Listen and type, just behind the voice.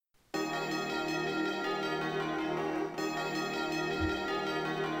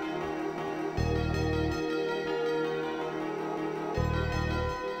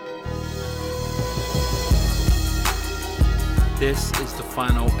This is the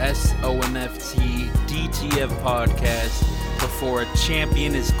final SONFT DTF podcast before a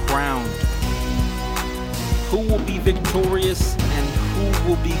champion is crowned. Who will be victorious and who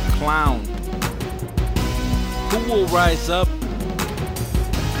will be clowned? Who will rise up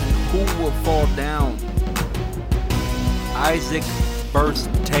and who will fall down? Isaac versus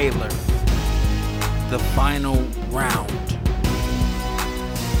Taylor. The final round.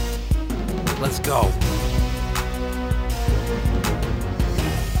 Let's go.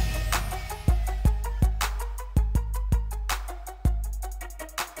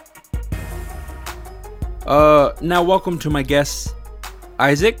 Now welcome to my guests,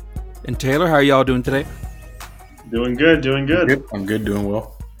 Isaac and Taylor. How are y'all doing today? Doing good. I'm good, doing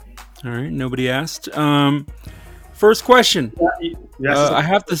well. All right, nobody asked. First question. Yes. I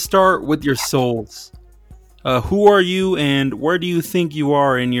have to start with your souls. Who are you and where do you think you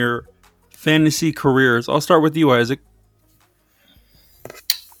are in your fantasy careers? I'll start with you, Isaac.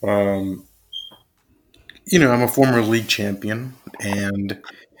 I'm a former league champion, and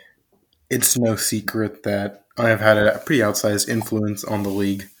it's no secret that I've had a pretty outsized influence on the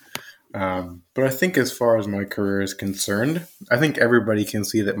league. But I think as far as my career is concerned, I think everybody can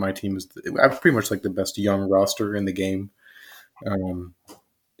see that my team is pretty much like the best young roster in the game.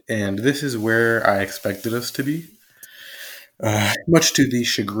 And this is where I expected us to be, much to the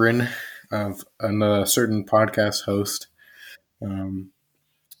chagrin of a certain podcast host.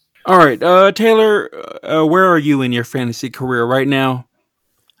 All right, Taylor, where are you in your fantasy career right now?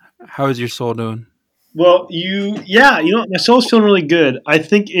 How is your soul doing? Well, my soul's feeling really good. I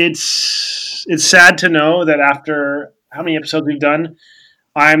think it's sad to know that after how many episodes we've done,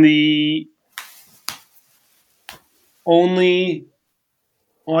 I'm the only.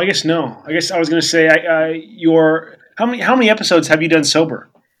 Well, I guess no. I guess I was going to say, how many episodes have you done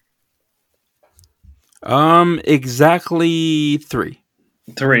sober? Exactly 3.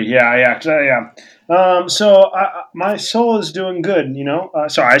 3, yeah. So my soul is doing good,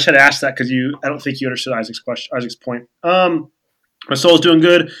 sorry, I should have asked that because I don't think you understood Isaac's point. My soul is doing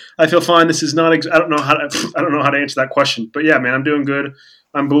good. I feel fine. This is not. I don't know how to answer that question, but yeah, man, I'm doing good.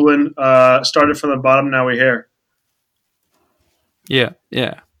 I'm booling. Started from the bottom. Now we're here. Yeah.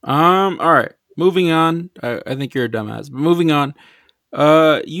 All right. Moving on. I think you're a dumbass. But moving on.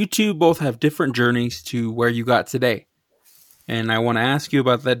 You two both have different journeys to where you got today, and I want to ask you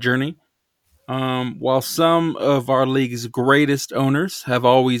about that journey. While some of our league's greatest owners have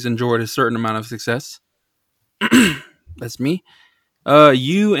always enjoyed a certain amount of success, that's me.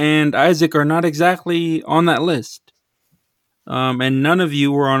 You and Isaac are not exactly on that list. And none of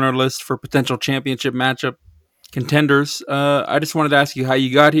you were on our list for potential championship matchup contenders. I just wanted to ask you how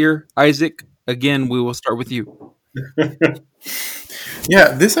you got here. Isaac, again, we will start with you. Yeah,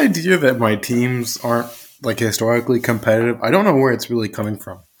 this idea that my teams aren't like historically competitive, I don't know where it's really coming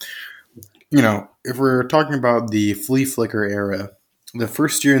from. If we're talking about the flea flicker era, the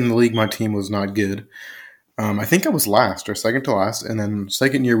first year in the league, my team was not good. I think I was last or second to last. And then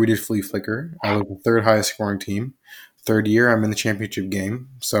second year we did flea flicker. I was the third highest scoring team. Third year I'm in the championship game.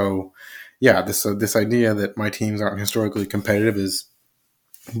 So yeah, this idea that my teams aren't historically competitive is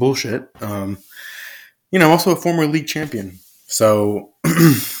bullshit. I'm also a former league champion. So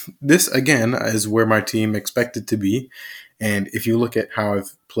this again is where my team expected to be. And if you look at how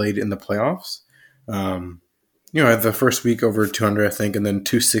I've played in the playoffs, I had the first week over 200, I think, and then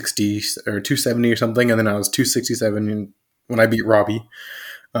 260 or 270 or something, and then I was 267 when I beat Robbie.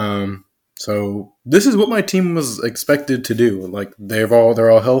 So this is what my team was expected to do. Like they're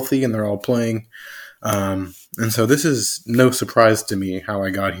all healthy and they're all playing, and so this is no surprise to me how I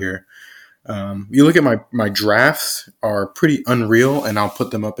got here. You look at my drafts are pretty unreal, and I'll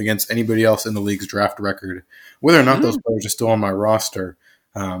put them up against anybody else in the league's draft record, whether or not those players are still on my roster.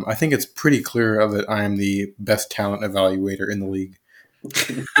 I think it's pretty clear that I am the best talent evaluator in the league.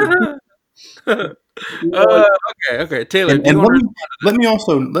 Okay, Taylor. Let me also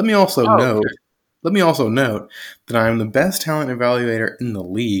note that I am the best talent evaluator in the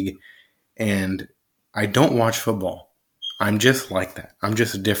league, and I don't watch football. I'm just like that. I'm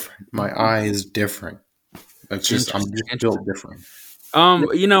just different. My eye is different. I'm just built different.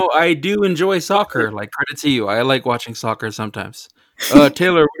 I do enjoy soccer. Like, credit to you. I like watching soccer sometimes.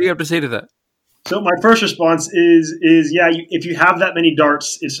 Taylor, what do you have to say to that? So my first response is if you have that many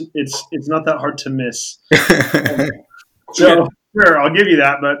darts, it's not that hard to miss. So sure, I'll give you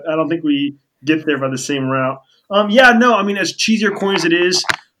that, but I don't think we get there by the same route. As cheesy or corny as it is,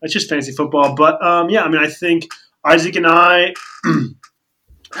 it's just fantasy football. But I think Isaac and I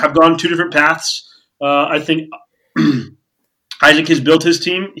have gone 2 different paths. I think Isaac has built his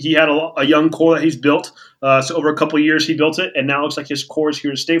team. He had a young core that he's built. So over a couple of years, he built it, and now it looks like his core is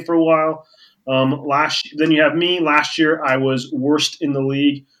here to stay for a while. Then you have me. Last year, I was worst in the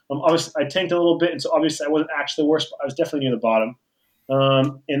league. Obviously, I tanked a little bit, and so obviously I wasn't actually the worst, but I was definitely near the bottom.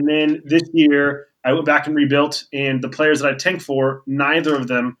 And then this year, I went back and rebuilt, and the players that I tanked for, neither of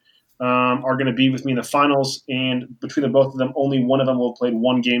them are going to be with me in the finals. And between the both of them, only one of them will have played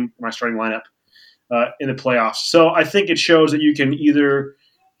one game in my starting lineup in the playoffs. So I think it shows that you can either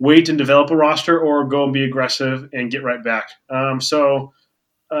wait and develop a roster or go and be aggressive and get right back.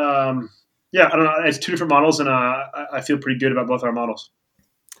 Yeah, I don't know. It's two different models, and I feel pretty good about both our models.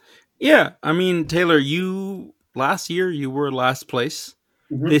 Yeah, I mean, Taylor, last year you were last place.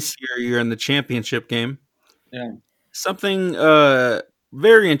 Mm-hmm. This year you're in the championship game. Yeah. Something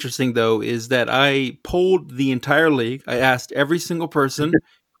very interesting, though, is that I polled the entire league. I asked every single person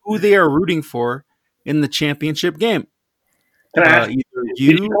who they are rooting for in the championship game. Can I ask, did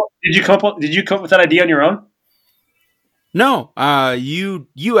you come up with that idea on your own? No,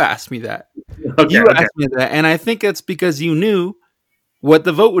 you asked me that. Okay, asked me that, and I think that's because you knew what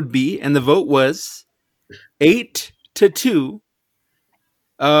the vote would be, and the vote was 8-2.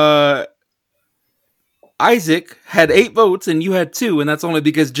 Isaac had 8 votes, and you had 2, and that's only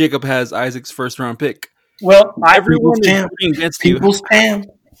because Jacob has Isaac's first round pick. Well, everyone is rooting against People's champ.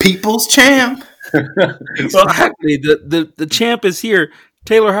 People's champ. Exactly. The champ is here.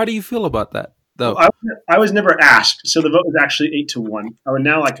 Taylor, how do you feel about that? Though I was never asked, so the vote was actually 8-1. I would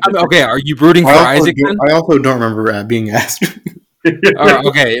now like. Okay, are you rooting for Isaac? I also don't remember being asked.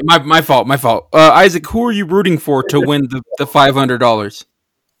 Okay, my fault. Isaac, who are you rooting for to win the $500?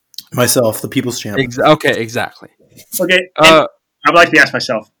 Myself, the people's champ. Okay, exactly. Okay, I would like to ask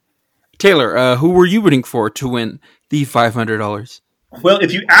myself. Taylor, who were you rooting for to win the $500? Well,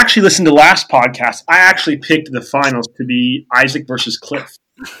 if you actually listened to last podcast, I actually picked the finals to be Isaac versus Cliff.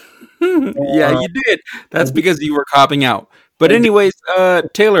 Yeah, you did. That's because you were copping out. But anyways,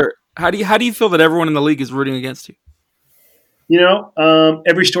 Taylor, how do you feel that everyone in the league is rooting against you? You know,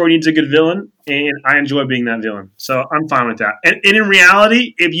 every story needs a good villain, and I enjoy being that villain. So I'm fine with that. And in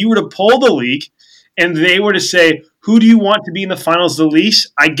reality, if you were to poll the league and they were to say, who do you want to be in the finals the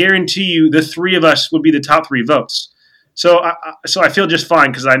least, I guarantee you the 3 of us would be the top 3 votes. So I feel just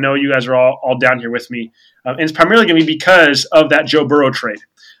fine because I know you guys are all down here with me. And it's primarily going to be because of that Joe Burrow trade.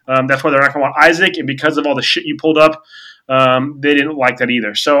 That's why they're not going to want Isaac, and because of all the shit you pulled up, they didn't like that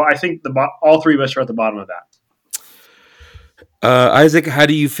either. So I think all 3 of us are at the bottom of that. Isaac, how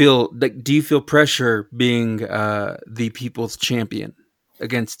do you feel? Do you feel pressure being the people's champion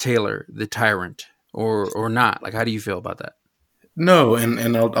against Taylor, the tyrant, or not? Like, how do you feel about that? No,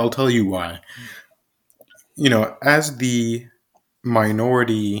 and I'll tell you why. You know, as the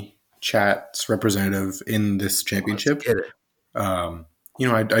minority chat's representative in this championship, you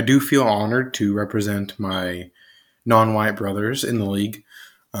know, I do feel honored to represent my non-white brothers in the league.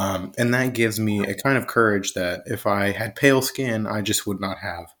 And that gives me a kind of courage that if I had pale skin, I just would not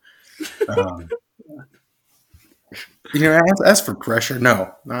have. You know, as for pressure,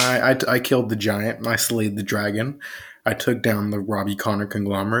 no. I killed the giant. I slayed the dragon. I took down the Robbie Connor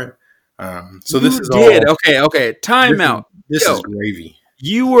conglomerate. So this is did. All... Okay. Time out. This is gravy.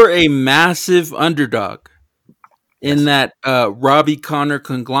 You were a massive underdog in that Robbie Connor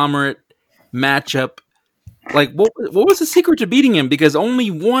conglomerate matchup. Like, what was the secret to beating him? Because only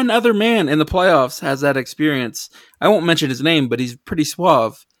one other man in the playoffs has that experience. I won't mention his name, but he's pretty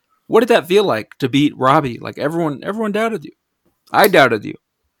suave. What did that feel like to beat Robbie? Like, everyone doubted you. I doubted you.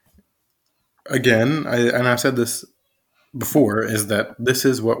 Again, I've said this before, is that this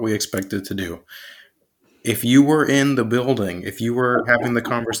is what we expected to do. If you were in the building, if you were having the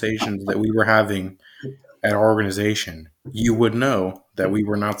conversations that we were having at our organization, you would know that we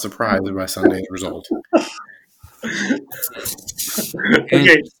were not surprised by Sunday's result. Okay,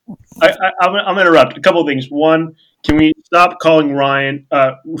 I'm going to interrupt. A couple of things. One, can we stop calling Robbie,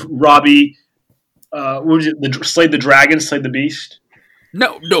 Slade the Dragon, Slade the Beast?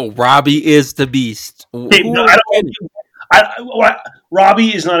 No, Robbie is the Beast. Hey, no,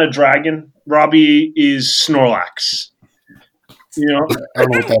 Robbie is not a dragon. Robbie is Snorlax. You know? I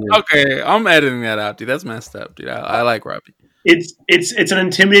don't know what that is. Okay, I'm editing that out, dude. That's messed up, dude. I like Robbie. It's an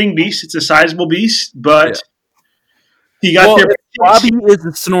intimidating beast. It's a sizable beast, but he got there. If Robbie is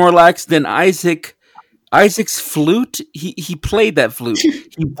the Snorlax, then Isaac's flute. He played that flute.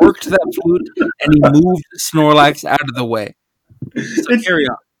 He worked that flute, and he moved Snorlax out of the way. So carry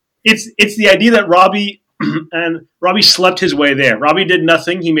on. It's the idea that Robbie slept his way there. Robbie did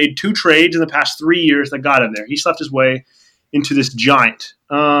nothing. He made 2 trades in the past 3 years that got him there. He slept his way into this giant.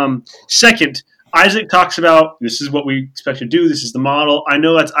 Second, Isaac talks about this is what we expect to do. This is the model. I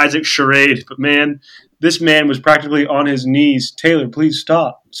know that's Isaac's charade, but man, this man was practically on his knees. Taylor, please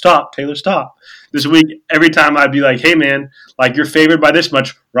stop. Stop. Taylor, stop. This week, every time I'd be like, hey, man, like you're favored by this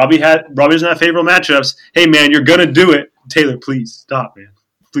much. Robbie doesn't have favorable matchups. Hey, man, you're going to do it. Taylor, please stop, man.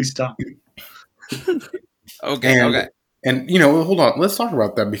 Please stop. Okay. And, hold on. Let's talk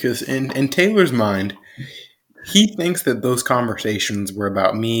about that because in Taylor's mind, he thinks that those conversations were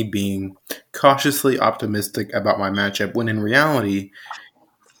about me being cautiously optimistic about my matchup when in reality,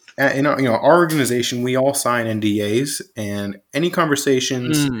 in our organization, we all sign NDAs and any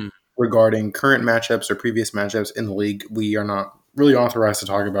conversations regarding current matchups or previous matchups in the league, we are not really authorized to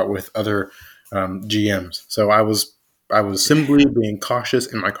talk about with other GMs. So I was simply being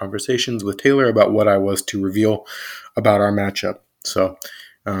cautious in my conversations with Taylor about what I was to reveal about our matchup. So,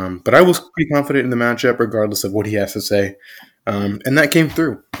 but I was pretty confident in the matchup regardless of what he has to say. And that came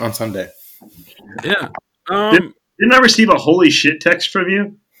through on Sunday. Yeah. Didn't I receive a holy shit text from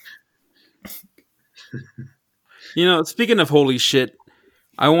you? Speaking of holy shit,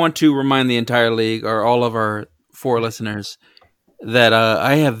 I want to remind the entire league or all of our 4 listeners that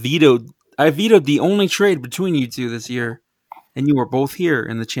I vetoed the only trade between you two this year, and you were both here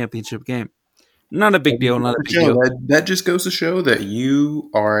in the championship game. Not a big deal. That just goes to show that you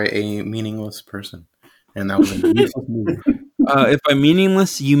are a meaningless person, and that was a useless move. If by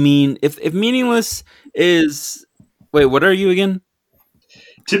meaningless you mean if meaningless is what are you again?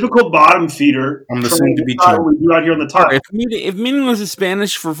 Typical bottom feeder. I'm the soon to be champ. We do out here on the top. If meaningless is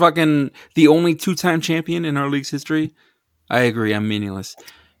Spanish for fucking the only 2-time champion in our league's history, I agree. I'm meaningless.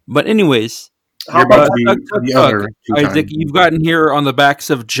 But anyways, you're about to be the other Isaac, you've gotten here on the backs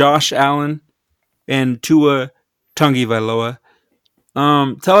of Josh Allen and Tua Tagovailoa.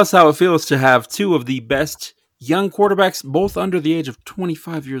 Tell us how it feels to have 2 of the best young quarterbacks, both under the age of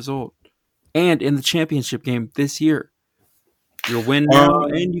 25 years old, and in the championship game this year. You'll win now,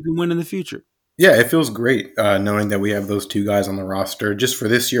 and you can win in the future. Yeah, it feels great knowing that we have those 2 guys on the roster just for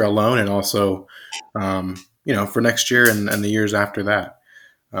this year alone, and also, for next year and the years after that.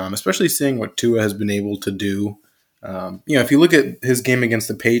 Especially seeing what Tua has been able to do. If you look at his game against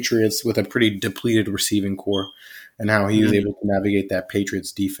the Patriots with a pretty depleted receiving core, and how he was able to navigate that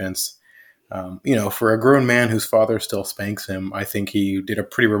Patriots defense. For a grown man whose father still spanks him, I think he did a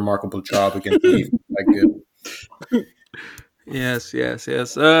pretty remarkable job against the defense that good. Yes.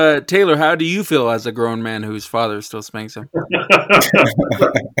 Taylor, how do you feel as a grown man whose father still spanks him?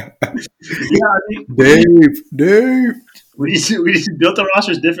 Dave. We just built the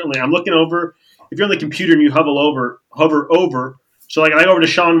rosters differently. I'm looking over. If you're on the computer and you hover over. So like I go over to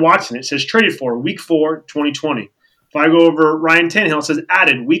Sean Watson, it says traded for week 4, 2020. If I go over Ryan Tannehill, it says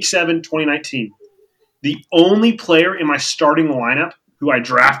added week 7, 2019. The only player in my starting lineup who I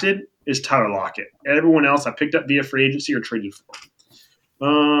drafted is Tyler Lockett. Everyone else I picked up via free agency or traded for.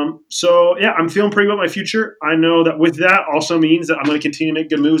 I'm feeling pretty good about my future. I know that with that also means that I'm going to continue to make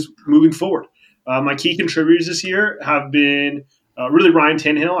good moves moving forward. My key contributors this year have been really Ryan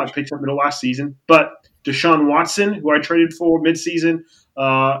Tannehill. I picked up middle last season, but Deshaun Watson, who I traded for midseason,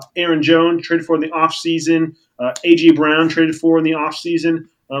 Aaron Jones traded for in the offseason, A.J. Brown traded for in the offseason.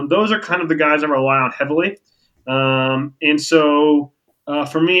 Those are kind of the guys I rely on heavily. For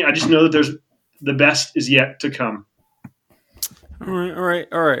me, I just know that the best is yet to come. All right.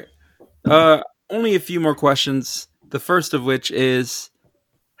 Only a few more questions. The first of which is,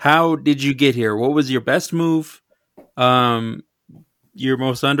 how did you get here? What was your best move? Your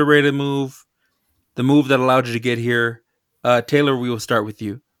most underrated move? The move that allowed you to get here? Taylor, we will start with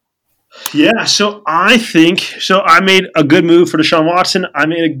you. Yeah, so I made a good move for Deshaun Watson. I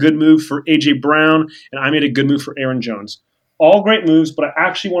made a good move for A.J. Brown, and I made a good move for Aaron Jones. All great moves, but I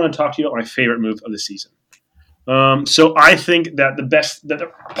actually want to talk to you about my favorite move of the season. So I think that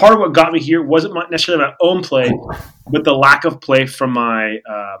the part of what got me here wasn't necessarily my own play, but the lack of play from my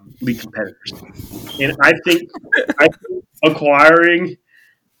league competitors. And I think acquiring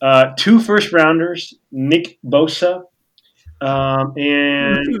 2 first-rounders, Nick Bosa,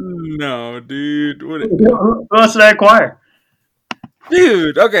 and no, dude. What else did I acquire?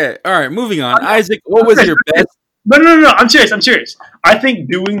 Dude, okay. All right, moving on. Isaac, what was your best? No. I'm serious. I think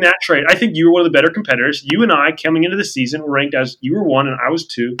doing that trade, I think you were one of the better competitors. You and I, coming into the season, were ranked as you were 1 and I was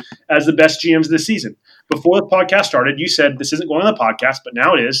 2 as the best GMs of the season. Before the podcast started, you said this isn't going on the podcast, but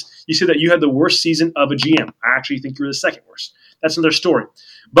now it is. You said that you had the worst season of a GM. I actually think you were the second worst. That's another story.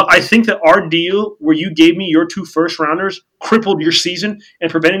 But I think that our deal where you gave me your 2 first-rounders crippled your season and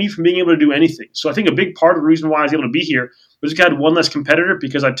prevented you from being able to do anything. So I think a big part of the reason why I was able to be here was you had one less competitor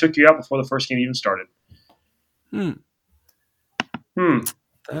because I took you out before the first game even started.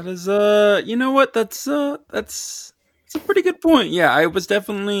 That is you know what? That's a pretty good point. Yeah, I was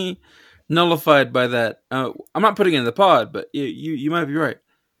definitely nullified by that. I'm not putting it in the pod, but you might be right.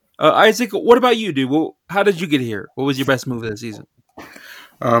 Isaac, what about you, dude? Well, how did you get here? What was your best move of the season?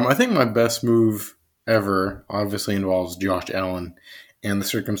 I think my best move ever obviously involves Josh Allen and the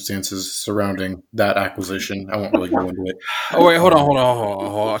circumstances surrounding that acquisition. I won't really go into it. Oh wait, hold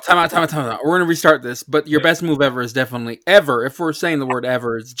on. Time out. We're gonna restart this. But your best move ever is definitely ever. If we're saying the word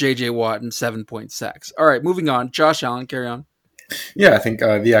ever, it's J.J. Watt and 7-point sacks. All right, moving on. Josh Allen, carry on. Yeah, I think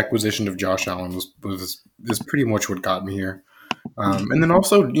the acquisition of Josh Allen is pretty much what got me here. And then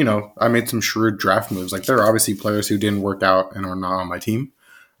also, I made some shrewd draft moves. Like there are obviously players who didn't work out and are not on my team.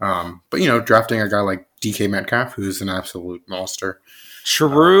 But drafting a guy like DK Metcalf, who's an absolute monster.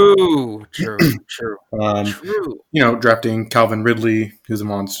 True. Drafting Calvin Ridley, who's a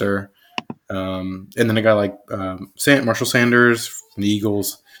monster. And then a guy like Marshall Sanders from the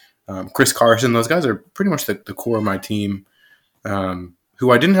Eagles, Chris Carson. Those guys are pretty much the core of my team,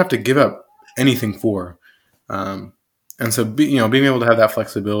 who I didn't have to give up anything for. And so, being able to have that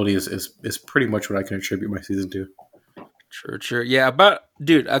flexibility is pretty much what I can attribute my season to. Sure. Yeah,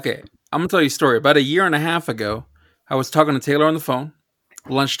 dude, okay. I'm going to tell you a story. About a year and a half ago, I was talking to Taylor on the phone,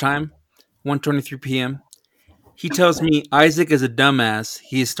 lunchtime, 1:23 p.m. He tells me Isaac is a dumbass.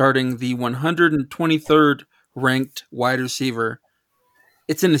 He is starting the 123rd ranked wide receiver.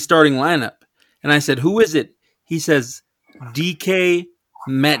 It's in the starting lineup. And I said, who is it? He says, DK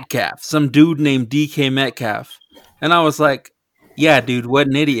Metcalf. Some dude named DK Metcalf. And I was like, yeah, dude, what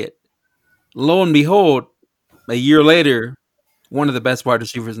an idiot. Lo and behold, a year later, one of the best wide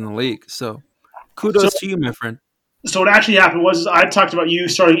receivers in the league. So kudos to you, my friend. So what actually happened was I talked about you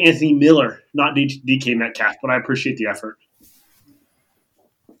starting Anthony Miller, not DK Metcalf, but I appreciate the effort.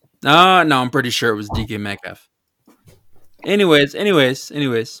 No, I'm pretty sure it was DK Metcalf. Anyways.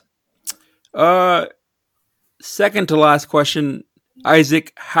 Second to last question,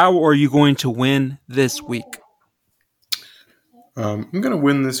 Isaac, how are you going to win this week? I'm going to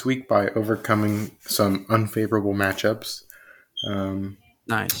win this week by overcoming some unfavorable matchups.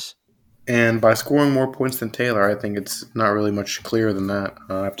 Nice. And by scoring more points than Taylor, I think it's not really much clearer than that.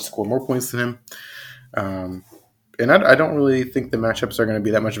 I have to score more points than him. And I don't really think the matchups are going to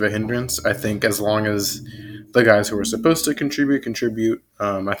be that much of a hindrance. I think as long as the guys who are supposed to contribute,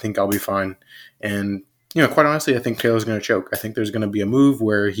 I think I'll be fine. And, quite honestly, I think Taylor's going to choke. I think there's going to be a move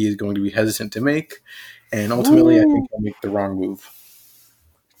where he's going to be hesitant to make. And ultimately, I think he'll make the wrong move.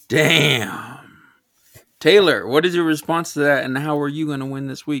 Damn. Taylor, what is your response to that, and how are you going to win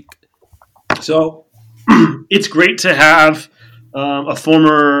this week? So it's great to have a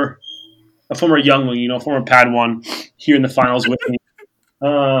former youngling, a former Padawan here in the finals with me.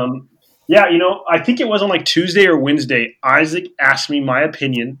 I think it was on like Tuesday or Wednesday, Isaac asked me my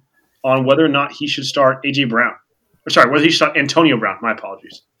opinion on whether or not he should start AJ Brown. Whether he should start Antonio Brown. My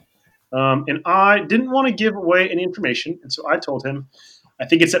apologies. And I didn't want to give away any information, and so I told him, I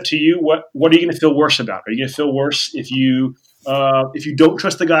think it's up to you. What are you going to feel worse about? Are you going to feel worse if you don't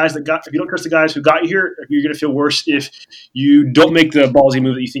trust the guys if you don't trust the guys who got you here? Or you're going to feel worse if you don't make the ballsy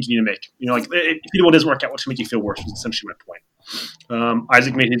move that you think you need to make. If either one doesn't work out, what's going to make you feel worse? Is essentially my point.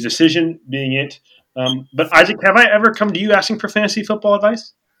 Isaac made his decision, being it. But Isaac, have I ever come to you asking for fantasy football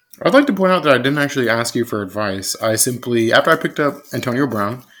advice? I'd like to point out that I didn't actually ask you for advice. I simply, after I picked up Antonio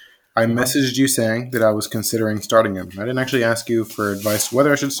Brown, I messaged you saying that I was considering starting him. I didn't actually ask you for advice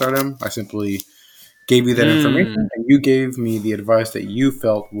whether I should start him. I simply gave you that information, and you gave me the advice that you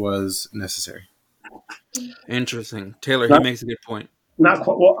felt was necessary. Interesting. Taylor, he makes a good point. Not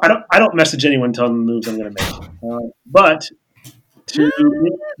quite. Well, I don't message anyone telling them the moves I'm going to make. But to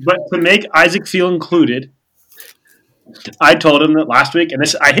make Isaac feel included, I told him that last week, and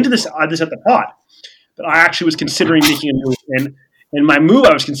I hinted this at the pod, that I actually was considering making a move. And my move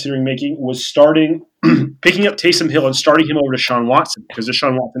I was considering making was picking up Taysom Hill and starting him over to Deshaun Watson, because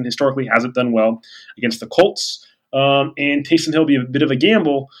Deshaun Watson historically hasn't done well against the Colts. And Taysom Hill would be a bit of a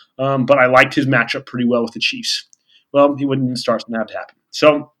gamble, but I liked his matchup pretty well with the Chiefs. Well, he wouldn't start, so that to happen.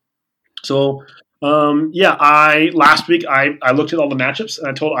 Last week I looked at all the matchups, and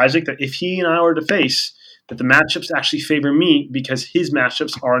I told Isaac that if he and I were to face, that the matchups actually favor me because his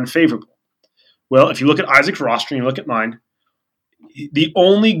matchups are unfavorable. Well, if you look at Isaac's roster and you look at mine, the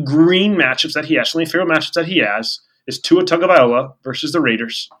only green matchups that he has, only favorite matchups that he has, is Tua Tagovailoa versus the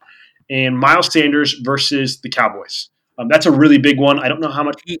Raiders and Miles Sanders versus the Cowboys. That's a really big one. I don't know how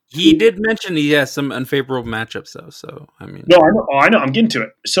much he did mention he has some unfavorable matchups though. So I mean, no, I know. I'm getting to it.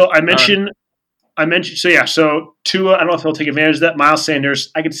 So I mentioned. So Tua, I don't know if he'll take advantage of that. Miles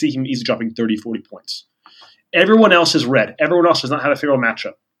Sanders, I could see him easily dropping 30, 40 points. Everyone else is red. Everyone else does not have a favorable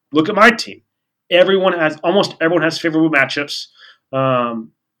matchup. Look at my team. Almost everyone has favorable matchups,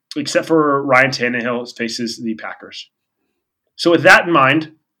 except for Ryan Tannehill faces the Packers. So with that in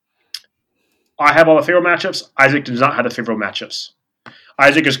mind, I have all the favorable matchups. Isaac does not have the favorable matchups.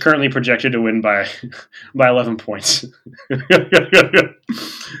 Isaac is currently projected to win by 11 points.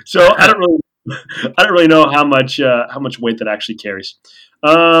 So I don't really know how much weight that actually carries.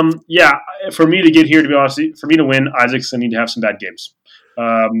 For me to get here, to be honest, for me to win, Isaac's going to need to have some bad games.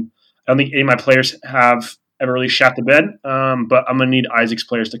 I don't think any of my players have ever really shat the bed, but I'm going to need Isaac's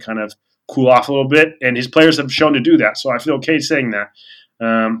players to kind of cool off a little bit, and his players have shown to do that, so I feel okay saying that.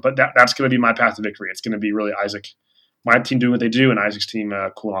 But that's going to be my path to victory. It's going to be really Isaac. My team doing what they do, and Isaac's team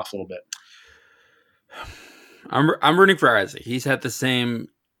cooling off a little bit. I'm rooting for Isaac. He's had the same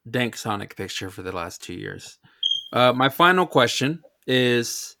dank Sonic picture for the last 2 years. My final question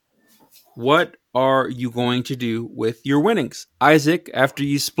is, what are you going to do with your winnings? Isaac, after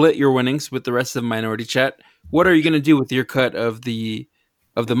you split your winnings with the rest of the Minority Chat, what are you going to do with your cut of the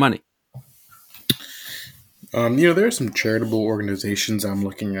money? There are some charitable organizations I'm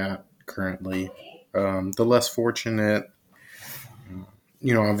looking at currently. The less fortunate,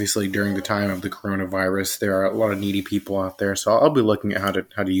 obviously during the time of the coronavirus, there are a lot of needy people out there. So I'll be looking at how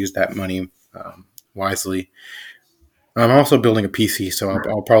to use that money wisely. I'm also building a PC, so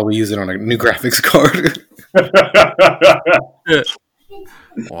I'll probably use it on a new graphics card.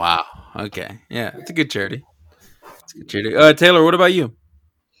 Wow. Okay. Yeah, it's a good charity. Taylor, what about you?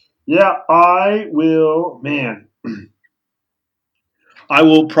 Yeah, I will. Man, I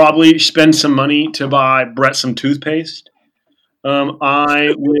will probably spend some money to buy Brett some toothpaste.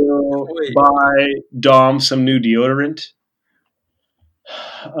 I will buy Dom some new deodorant.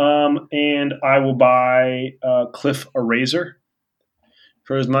 And I will buy Cliff a razor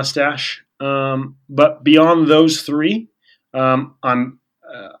for his mustache. But beyond those three, I'm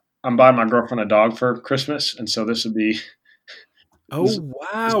buying my girlfriend a dog for Christmas, and so this would be. Oh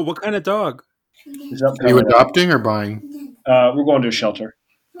wow! What kind of dog? Are you adopting or buying? We're going to a shelter.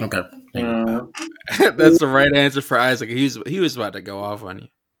 Okay. That's the right answer for Isaac. He was about to go off on you.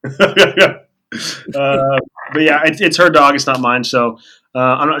 But yeah, it's her dog. It's not mine. So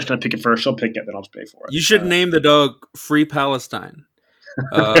I'm not just going to pick it first. She'll pick it, then I'll just pay for it. You should name the dog Free Palestine.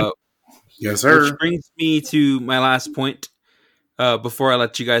 Yes, sir. Which brings me to my last point before I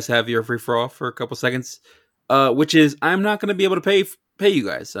let you guys have your free-for-all for a couple seconds, which is I'm not going to be able to pay you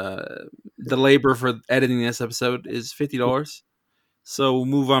guys. The labor for editing this episode is $50. So we'll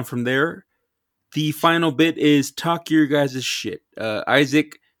move on from there. The final bit is talk your guys' shit.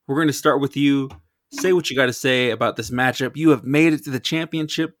 Isaac, we're going to start with you. Say what you got to say about this matchup. You have made it to the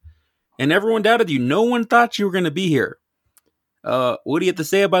championship, and everyone doubted you. No one thought you were going to be here. What do you have to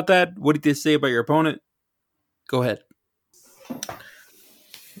say about that? What do you have to say about your opponent? Go ahead.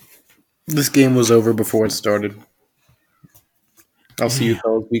 This game was over before it started. I'll see you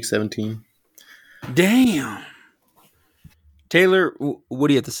fellas week 17. Damn. Taylor, what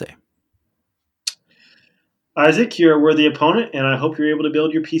do you have to say? Isaac, you're a worthy opponent, and I hope you're able to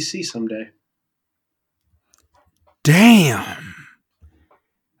build your PC someday. Damn.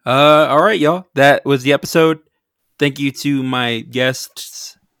 All right, y'all. That was the episode. Thank you to my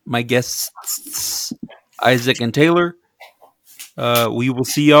guests, Isaac and Taylor. We will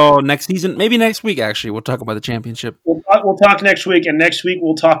see y'all next season. Maybe next week, actually. We'll talk about the championship. We'll talk next week, and next week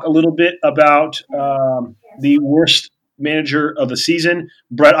we'll talk a little bit about the worst manager of the season,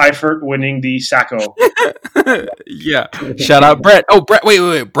 Brett Eifert, winning the Sacco. Yeah. Shout out Brett. Oh, Brett,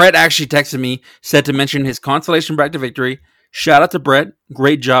 wait. Brett actually texted me, said to mention his consolation bracket victory. Shout out to Brett.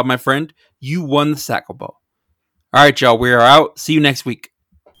 Great job, my friend. You won the Sacco Bowl. All right, y'all. We are out. See you next week.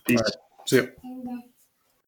 Peace. Right. See ya.